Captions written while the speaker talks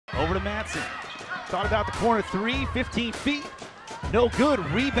Over to Matson. Thought about the corner three, 15 feet. No good.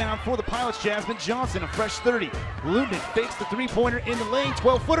 Rebound for the Pilots. Jasmine Johnson, a fresh 30. Luttinen fakes the three-pointer in the lane.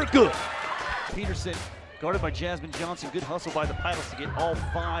 12-footer, good. Peterson guarded by Jasmine Johnson. Good hustle by the Pilots to get all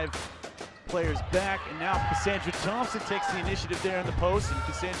 5 players back. And now Cassandra Thompson takes the initiative there in the post, and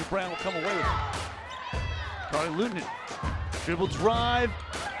Cassandra Brown will come away with it. Kari Luttinen, dribble drive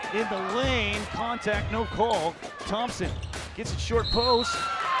in the lane. Contact, no call. Thompson gets it short post,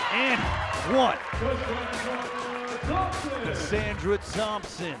 and one. Cassandra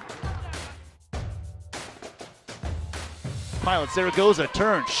Thompson. Pilots, Zaragoza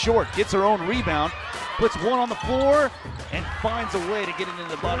turns short, gets her own rebound, puts one on the floor, and finds a way to get it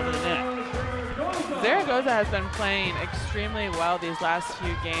into the bottom of the net. Zaragoza has been playing extremely well these last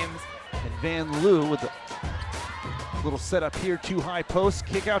few games. And Van Loo with a little setup here, 2 high posts,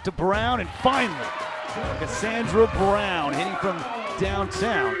 kick out to Brown, and finally, Cassandra Brown hitting from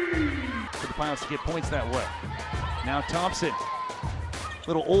downtown for the Pilots to get points that way. Now Thompson,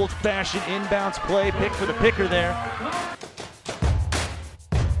 little old-fashioned inbounds play, pick for the picker there.